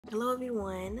Hello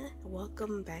everyone,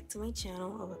 welcome back to my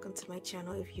channel, or welcome to my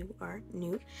channel if you are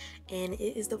new. And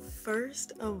it is the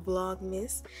first of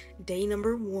Vlogmas, day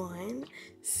number 1.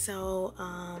 So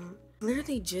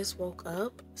literally just woke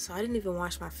up, so I didn't even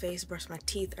wash my face, brush my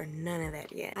teeth, or none of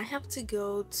that yet. I have to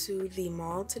go to the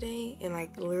mall today in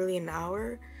like literally an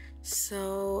hour,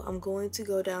 so I'm going to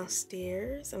go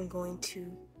downstairs. I'm going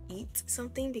to eat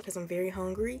something because I'm very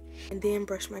hungry, and then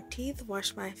brush my teeth,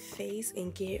 wash my face,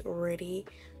 and get ready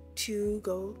to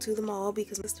go to the mall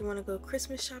because I still want to go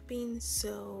Christmas shopping.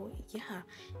 So yeah,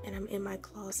 and I'm in my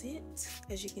closet,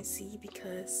 as you can see,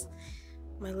 because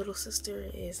my little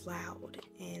sister is loud,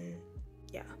 and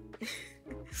yeah.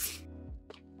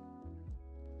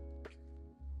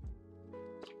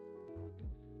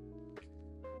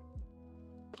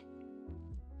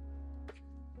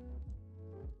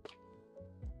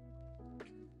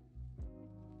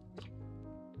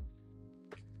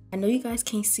 I know you guys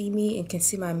can't see me and can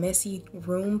see my messy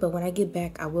room, but when I get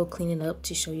back, I will clean it up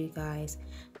to show you guys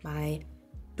my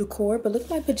decor. But look at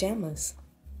my pajamas.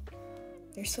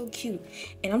 They're so cute.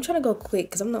 And I'm trying to go quick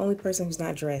because I'm the only person who's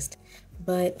not dressed.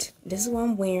 But this is what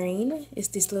I'm wearing. It's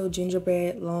this little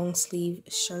gingerbread long sleeve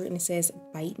shirt, and it says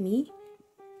 "Bite Me."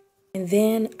 And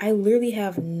then I literally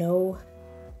have no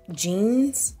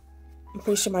jeans. I'm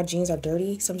pretty sure my jeans are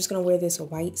dirty, so I'm just gonna wear this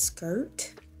white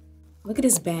skirt. Look at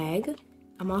this bag.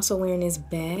 I'm also wearing this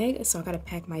bag, so I gotta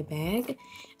pack my bag.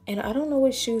 And I don't know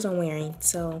what shoes I'm wearing,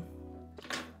 so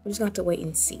we're just gonna have to wait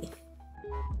and see.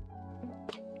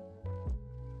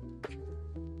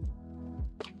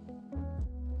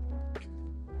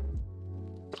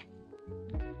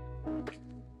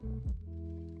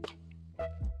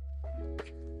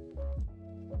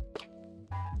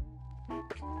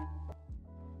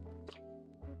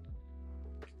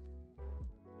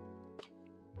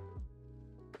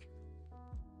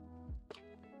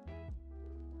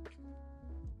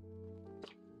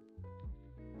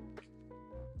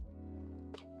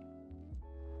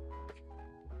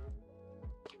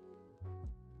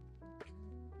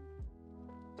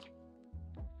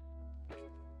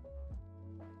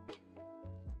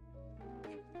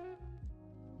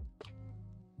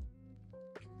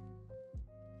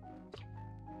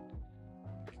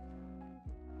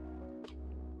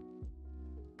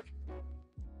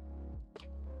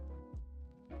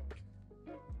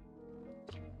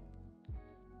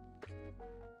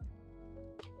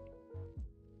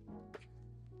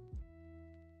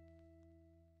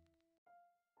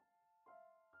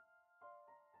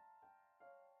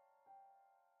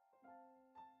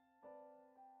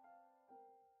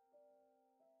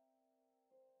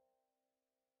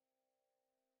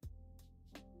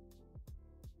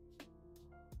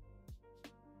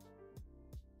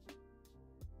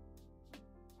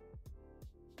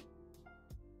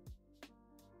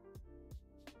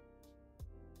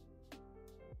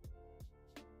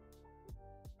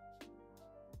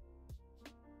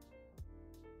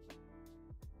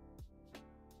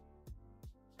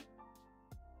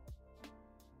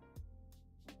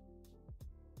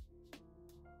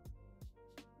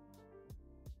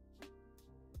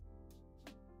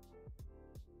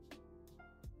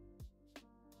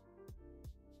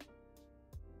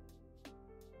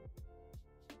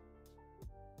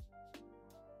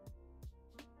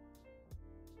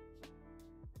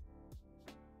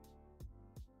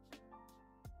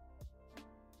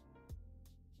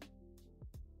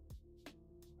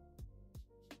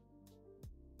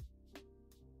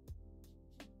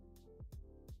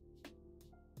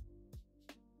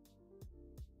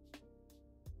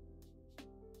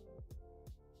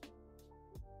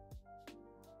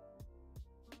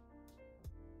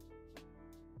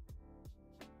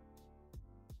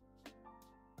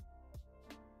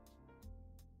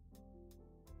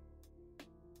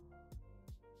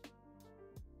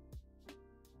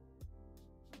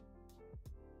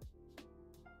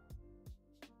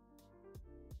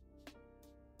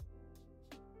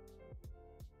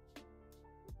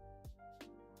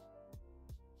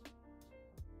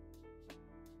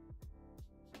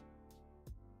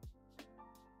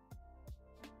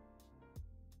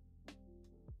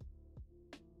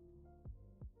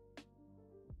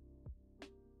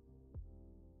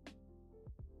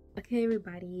 Okay,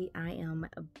 everybody, I am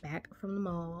back from the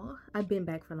mall. I've been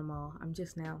back from the mall. I'm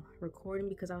just now recording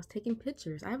because I was taking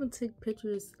pictures. I haven't taken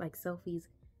pictures, like selfies,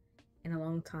 in a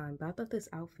long time, but I thought this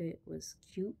outfit was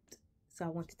cute, so I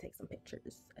want to take some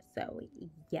pictures. So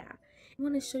yeah, I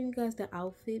want to show you guys the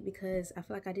outfit because I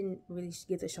feel like I didn't really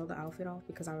get to show the outfit off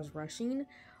because I was rushing.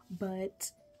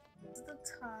 But it's the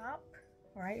top,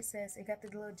 right? It got the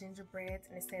little gingerbreads,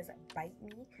 and it says "Bite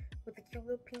Me" with the cute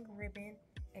little pink ribbon.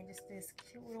 and just this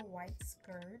cute little white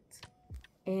skirt.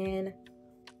 And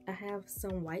I have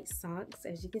some white socks,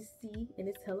 as you can see, and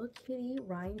it's Hello Kitty,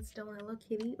 rhinestone Hello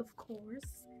Kitty, of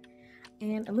course.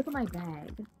 And look at my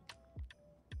bag.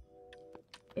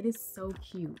 It is so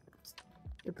cute.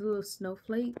 With a little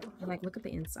snowflake, and like look at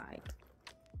the inside.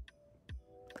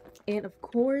 And of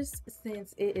course,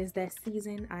 since it is that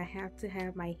season, I have to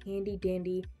have my handy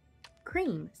dandy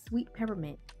cream, sweet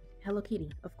peppermint, Hello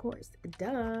Kitty, of course,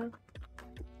 duh.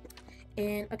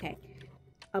 And okay,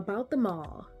 about the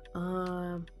mall.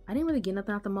 I didn't really get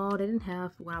nothing at the mall. They didn't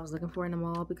have what I was looking for in the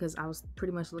mall because I was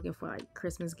pretty much looking for like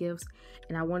Christmas gifts,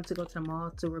 and I wanted to go to the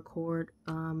mall to record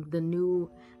the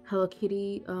new Hello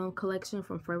Kitty collection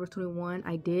from Forever 21.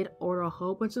 I did order a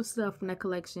whole bunch of stuff from that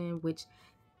collection, which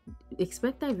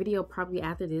expect that video probably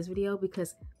after this video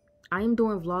because I'm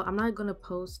doing vlog. I'm not gonna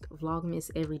post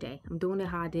Vlogmas every day. I'm doing it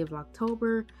how I did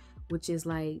Vlogtober, which is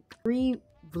like 3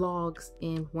 vlogs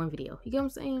in one video. You get what I'm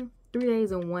saying? 3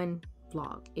 days in one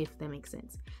vlog, if that makes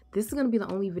sense. This is gonna be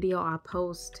the only video I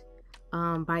post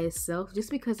by itself,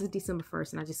 just because it's December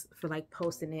 1st and I just feel like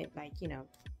posting it like, you know,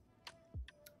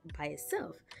 by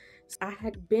itself. So I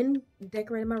had been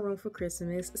decorating my room for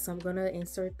Christmas, so I'm gonna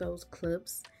insert those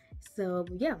clips. So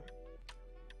yeah.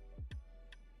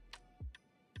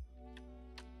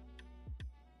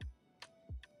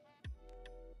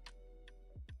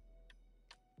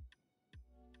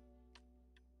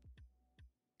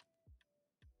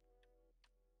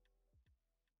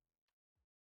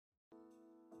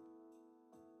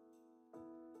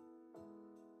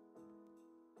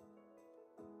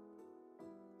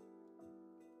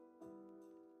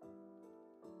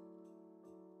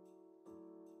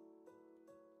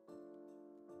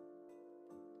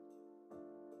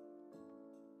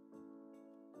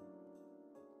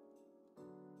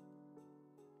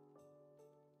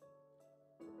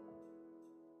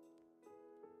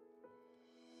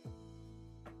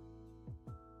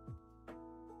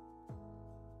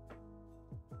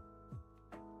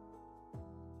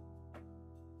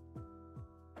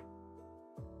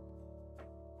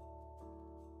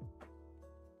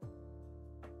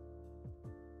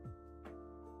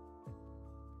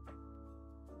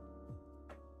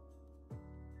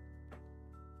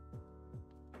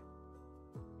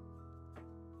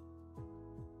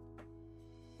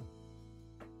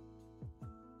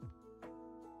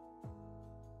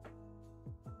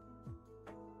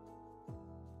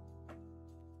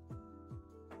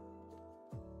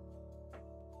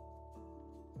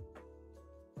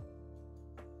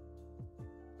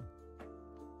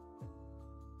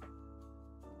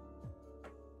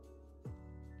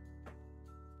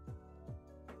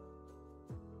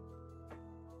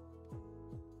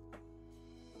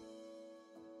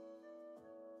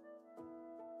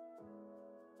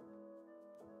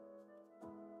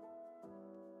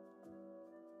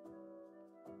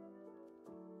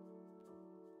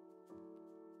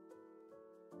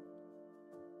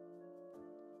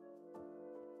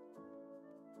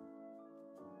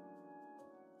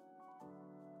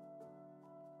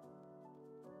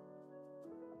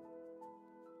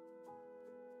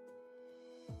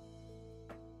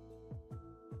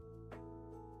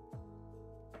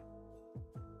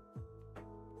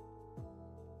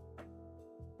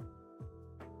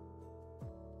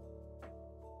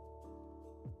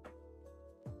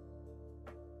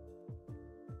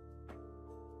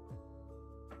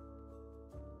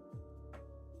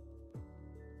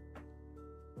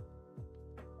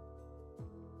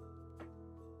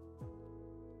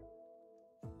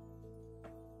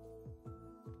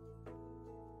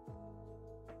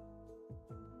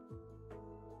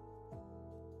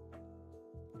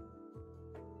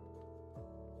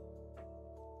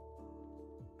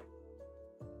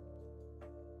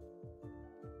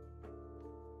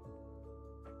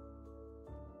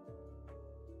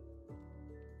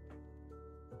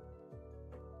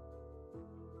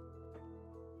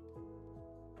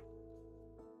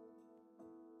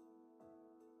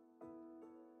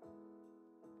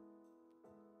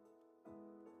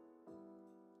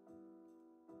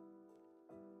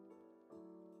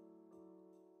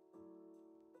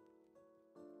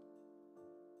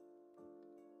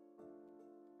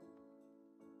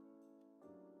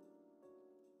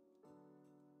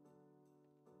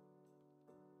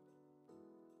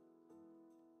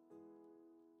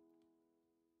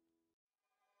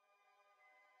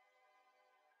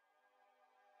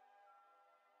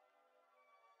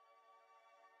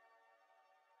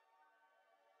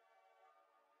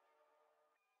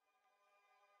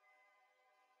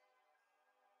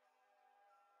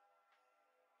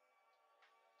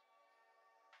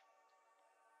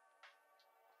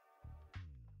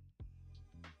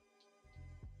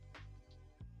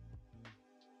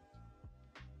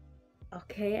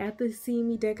 Okay, after seeing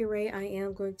me decorate, I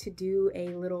am going to do a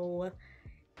little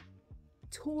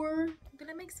tour. Did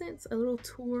that make sense? A little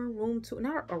tour, room tour.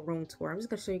 Not a room tour. I'm just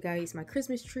gonna show you guys my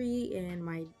Christmas tree and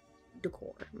my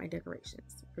decor, my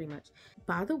decorations, pretty much.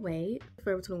 By the way,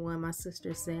 Forever 21, my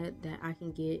sister said that I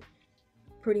can get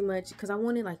pretty much, because I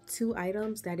wanted like 2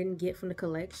 items that I didn't get from the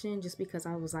collection just because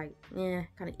I was like, kind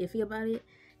of iffy about it.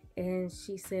 And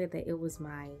she said that it was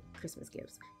my Christmas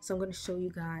gifts. So I'm gonna show you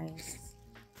guys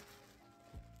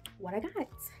what I got.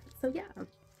 So yeah,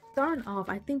 starting off,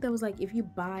 I think that was like if you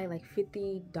buy like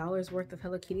 $50 worth of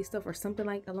Hello Kitty stuff or something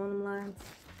like along the lines,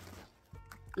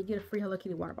 you get a free Hello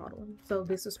Kitty water bottle. So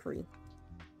this was free.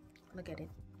 Look at it.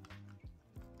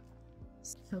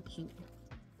 So cute.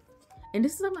 And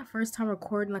this is like my first time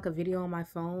recording like a video on my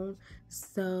phone.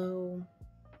 So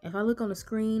if I look on the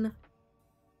screen,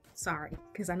 sorry,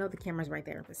 because I know the camera's right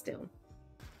there, but still.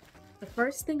 The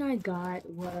first thing I got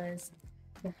was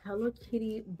the Hello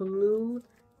Kitty blue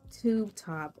tube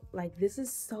top. Like, this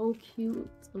is so cute.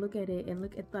 Look at it, and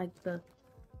look at like the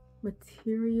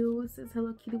material. It says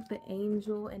Hello Kitty with the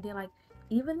angel, and then like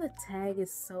even the tag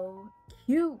is so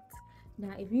cute.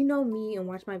 Now, if you know me and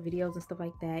watch my videos and stuff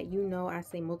like that, you know I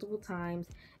say multiple times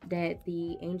that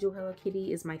the angel Hello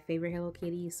Kitty is my favorite Hello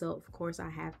Kitty. So of course I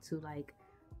have to like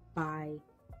buy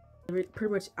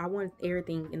pretty much, I want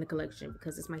everything in the collection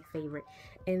because it's my favorite.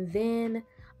 And then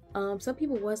some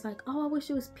people was like, oh, I wish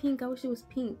it was pink, I wish it was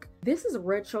pink. This is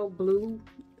retro blue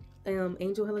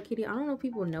angel Hello Kitty. I don't know if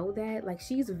people know that, like,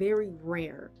 she's very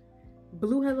rare.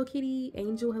 Blue Hello Kitty,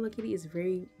 angel Hello Kitty is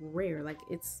very rare. Like,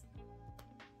 it's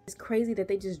crazy that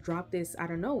they just dropped this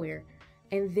out of nowhere.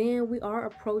 And then we are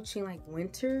approaching like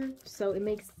winter, so it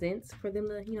makes sense for them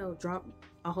to, you know, drop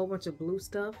a whole bunch of blue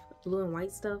stuff, blue and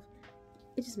white stuff.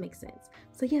 It just makes sense.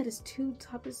 So yeah, this tube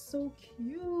top is so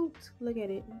cute. Look at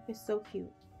it, it's so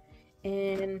cute.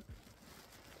 And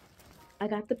I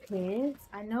got the pants.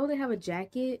 I know they have a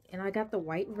jacket, and I got the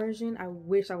white version. I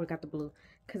wish I would have got the blue,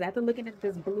 because after looking at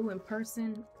this blue in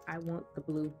person, I want the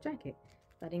blue jacket.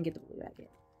 I didn't get the blue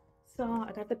jacket. So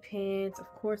I got the pants, of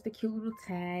course, the cute little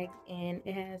tag, and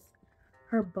it has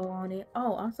her bow on it.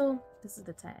 Oh, also, this is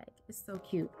the tag. It's so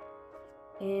cute.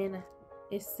 And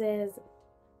it says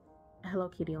Hello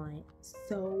Kitty on it.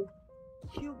 So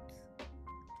cute.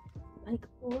 Like,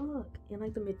 look. And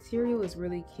like the material is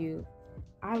really cute.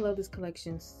 I love this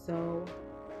collection so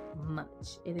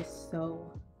much. It is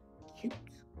so cute.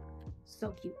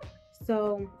 So cute.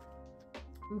 So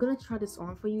I'm gonna try this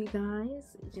on for you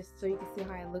guys just so you can see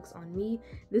how it looks on me.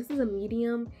 This is a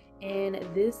medium, and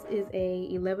this is a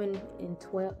 11 and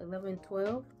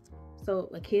 12. So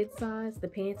a kid size. The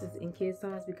pants is in kid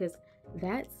size because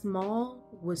that small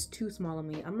was too small on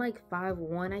me. I'm like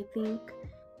 5'1", I think.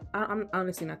 I'm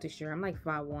honestly not too sure. I'm like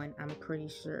 5'1", I'm pretty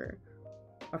sure,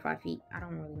 or 5 feet. I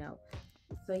don't really know.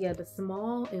 So yeah, the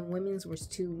small and women's was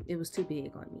too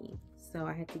big on me. So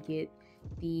I had to get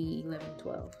the 11,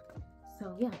 12.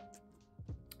 So yeah,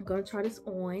 I'm gonna try this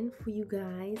on for you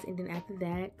guys, and then after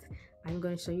that, I'm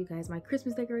gonna show you guys my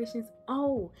Christmas decorations.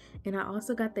 Oh, and I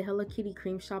also got the Hello Kitty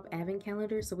Cream Shop Advent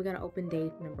Calendar, so we gotta open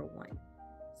day number 1.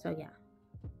 So yeah.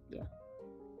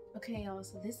 Okay, y'all,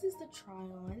 so this is the try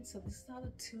on. So this is how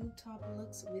the tube top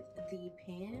looks with the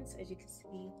pants. As you can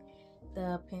see,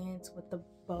 the pants with the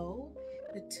bow,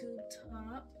 the tube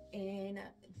top, and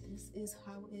this is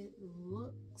how it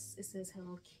looks. It says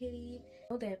Hello Kitty.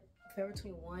 I know that Forever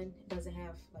 21 doesn't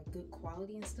have like good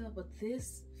quality and stuff, but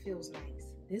this feels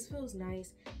nice. This feels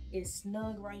nice. It's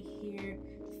snug right here,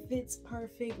 fits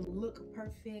perfect, look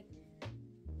perfect.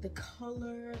 The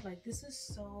color, like, this is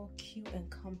so cute and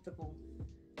comfortable.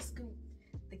 Scoot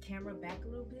the camera back a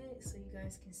little bit so you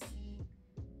guys can see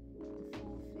the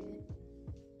full fit.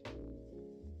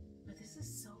 But this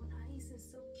is so nice and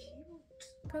so cute.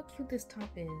 Look how cute this top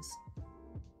is.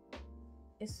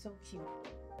 It's so cute.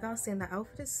 Like I was saying, the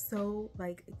outfit is so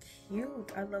like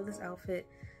cute. I love this outfit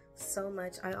so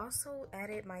much. I also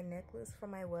added my necklace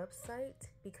from my website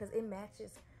because it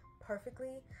matches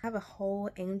perfectly. I have a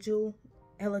whole angel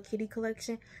Hello Kitty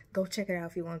collection. Go check it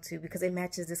out if you want to, because it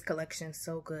matches this collection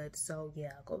so good. So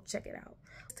yeah, go check it out.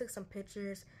 I took some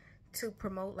pictures to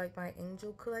promote like my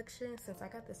angel collection. Since I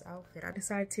got this outfit, I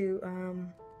decided to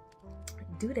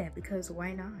do that because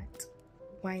why not?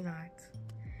 Why not?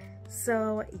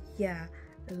 So yeah,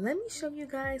 let me show you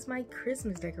guys my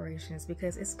Christmas decorations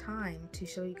because it's time to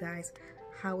show you guys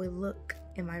how it look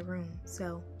in my room.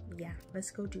 So yeah,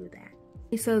 let's go do that.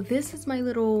 So this is my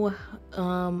little,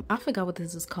 I forgot what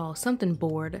this is called, something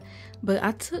board, but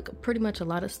I took pretty much a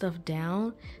lot of stuff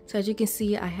down. So as you can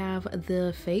see, I have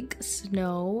the fake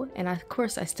snow, and of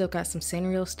course I still got some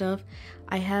Sanrio stuff.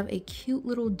 I have a cute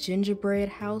little gingerbread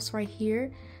house right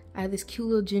here. I have this cute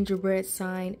little gingerbread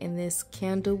sign and this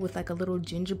candle with like a little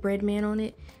gingerbread man on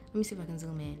it. Let me see if I can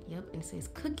zoom in. Yep, and it says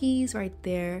cookies right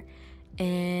there.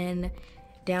 And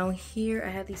down here I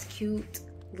have these cute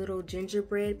little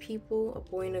gingerbread people, a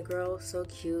boy and a girl, so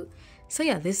cute. So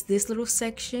yeah, this little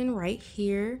section right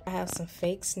here, I have some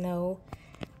fake snow.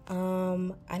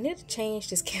 I need to change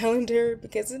this calendar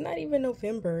because it's not even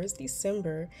November, it's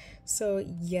December. So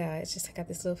yeah, it's just I got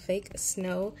this little fake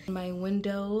snow. My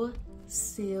window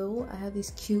sill, I have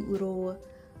these cute little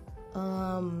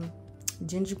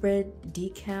gingerbread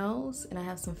decals, and I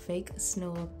have some fake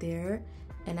snow up there,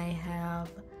 and I have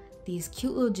these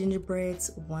cute little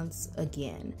gingerbreads once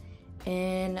again.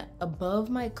 And above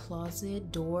my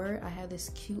closet door, I have this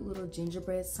cute little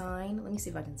gingerbread sign. Let me see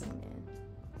if I can zoom in.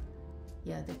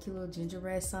 Yeah, the cute little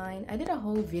gingerbread sign. I did a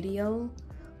whole video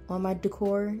on my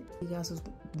decor, if you guys was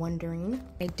wondering.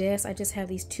 My desk, I just have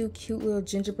these two cute little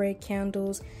gingerbread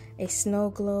candles, a snow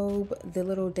globe, the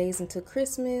little days until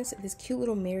Christmas, this cute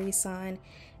little Mary sign,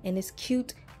 and this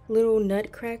cute little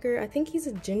nutcracker. I think he's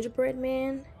a gingerbread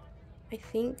man. I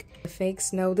think. The fake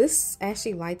snow. This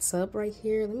actually lights up right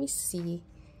here. Let me see.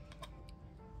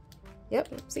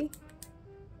 Yep, see?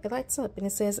 It lights up and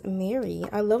it says Mary.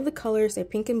 I love the colors. They're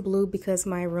pink and blue because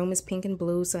my room is pink and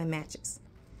blue, so it matches.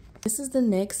 This is the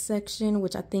next section,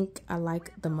 which I think I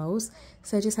like the most.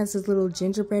 So it just has this little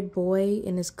gingerbread boy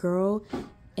and this girl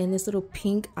and this little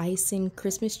pink icing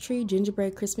Christmas tree,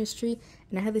 gingerbread Christmas tree.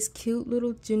 And I have this cute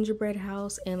little gingerbread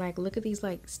house, and like look at these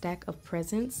like stack of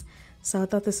presents. So I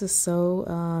thought this was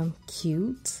so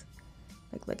cute.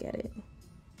 Like, look at it.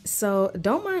 So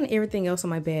don't mind everything else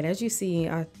on my bed. As you see,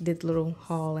 I did a little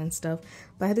haul and stuff.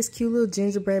 But I had this cute little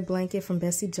gingerbread blanket from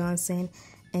Bessie Johnson.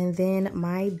 And then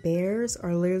my bears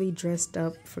are literally dressed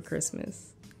up for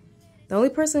Christmas. The only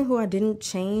person who I didn't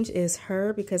change is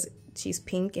her because she's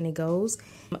pink and it goes.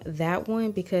 That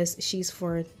one because she's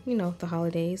for, you know, the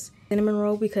holidays. Cinnamon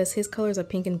Roll because his colors are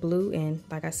pink and blue. And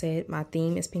like I said, my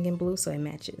theme is pink and blue, so it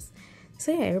matches.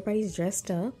 So yeah, everybody's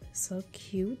dressed up. So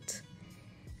cute.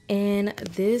 And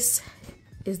this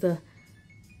is the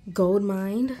gold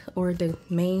mine, or the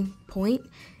main point,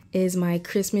 is my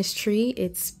Christmas tree.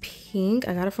 It's pink.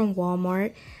 I got it from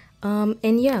Walmart.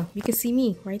 And yeah, you can see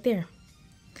me right there.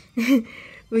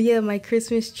 But yeah, my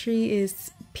Christmas tree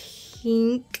is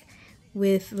pink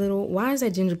with little, why is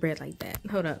that gingerbread like that?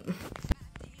 Hold up.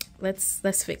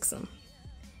 Let's fix them.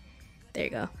 There you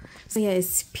go. So yeah,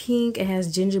 it's pink. It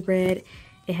has gingerbread.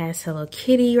 It has Hello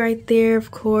Kitty right there,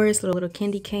 of course. Little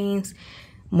candy canes.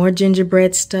 More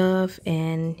gingerbread stuff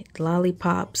and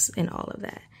lollipops and all of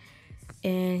that.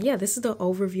 And yeah, this is the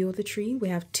overview of the tree. We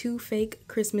have two fake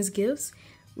Christmas gifts.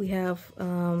 We have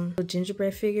a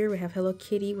gingerbread figure. We have Hello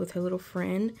Kitty with her little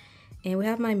friend. And we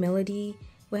have my Melody.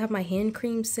 We have my hand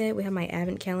cream set. We have my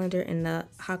advent calendar and the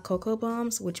hot cocoa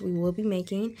bombs, which we will be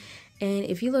making. And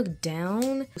if you look down,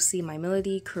 you'll see my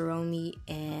Melody, Kuromi,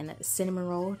 and Cinnamon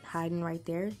Roll hiding right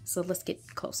there. So let's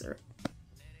get closer.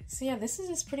 So yeah, this is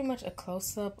just pretty much a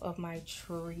close-up of my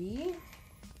tree.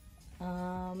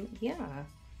 Yeah.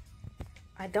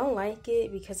 I don't like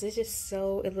it because it's just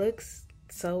so, it looks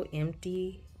so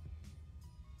empty.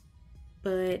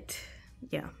 But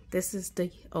yeah, this is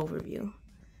the overview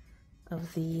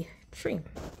of the tree.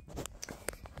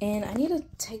 And I need to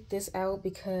take this out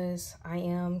because I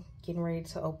am getting ready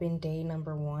to open day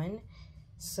number 1.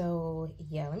 So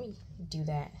yeah, let me do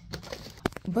that.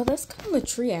 But let's cut on the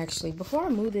tree actually. Before I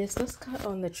move this, let's cut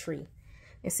on the tree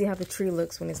and see how the tree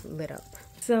looks when it's lit up.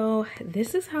 So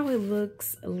this is how it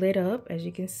looks lit up, as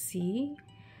you can see.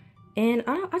 And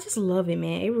I just love it,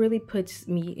 man. It really puts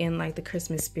me in like the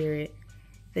Christmas spirit.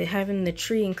 Having the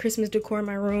tree and Christmas decor in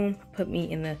my room put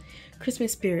me in the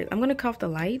Christmas spirit. I'm gonna cut off the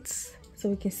lights so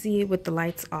we can see it with the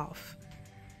lights off.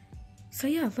 So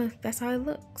yeah, look, that's how it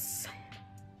looks.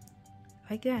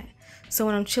 Like that. So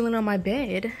when I'm chilling on my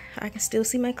bed, I can still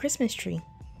see my Christmas tree.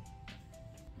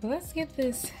 But let's get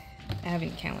this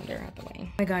advent calendar out the way.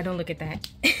 Oh my god, don't look at that.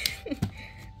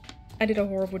 I did a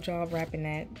horrible job wrapping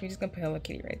that. We're just gonna put Hello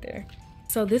Kitty right there.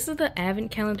 So this is the advent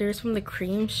calendars from the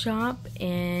Cream Shop,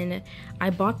 and I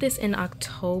bought this in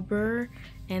October,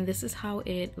 and this is how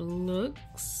it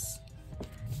looks.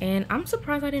 And I'm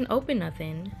surprised I didn't open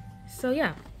nothing. So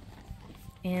yeah,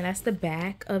 and that's the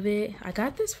back of it. I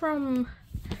got this from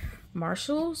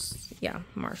Marshall's. Yeah,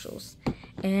 Marshall's.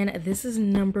 And this is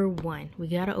number 1. We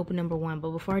gotta open number 1,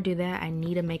 but before I do that, I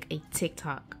need to make a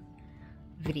TikTok.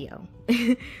 video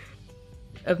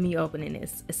of me opening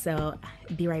this. So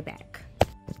be right back.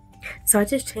 So I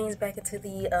just changed back into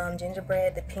the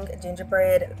the pink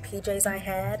gingerbread PJs I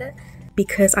had,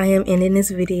 because I am ending this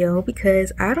video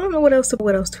because I don't know what else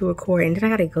to record, and then I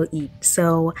gotta go eat.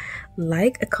 So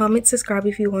like, comment, subscribe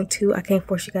if you want to. I can't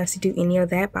force you guys to do any of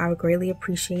that, but I would greatly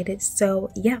appreciate it. So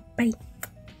yeah, bye.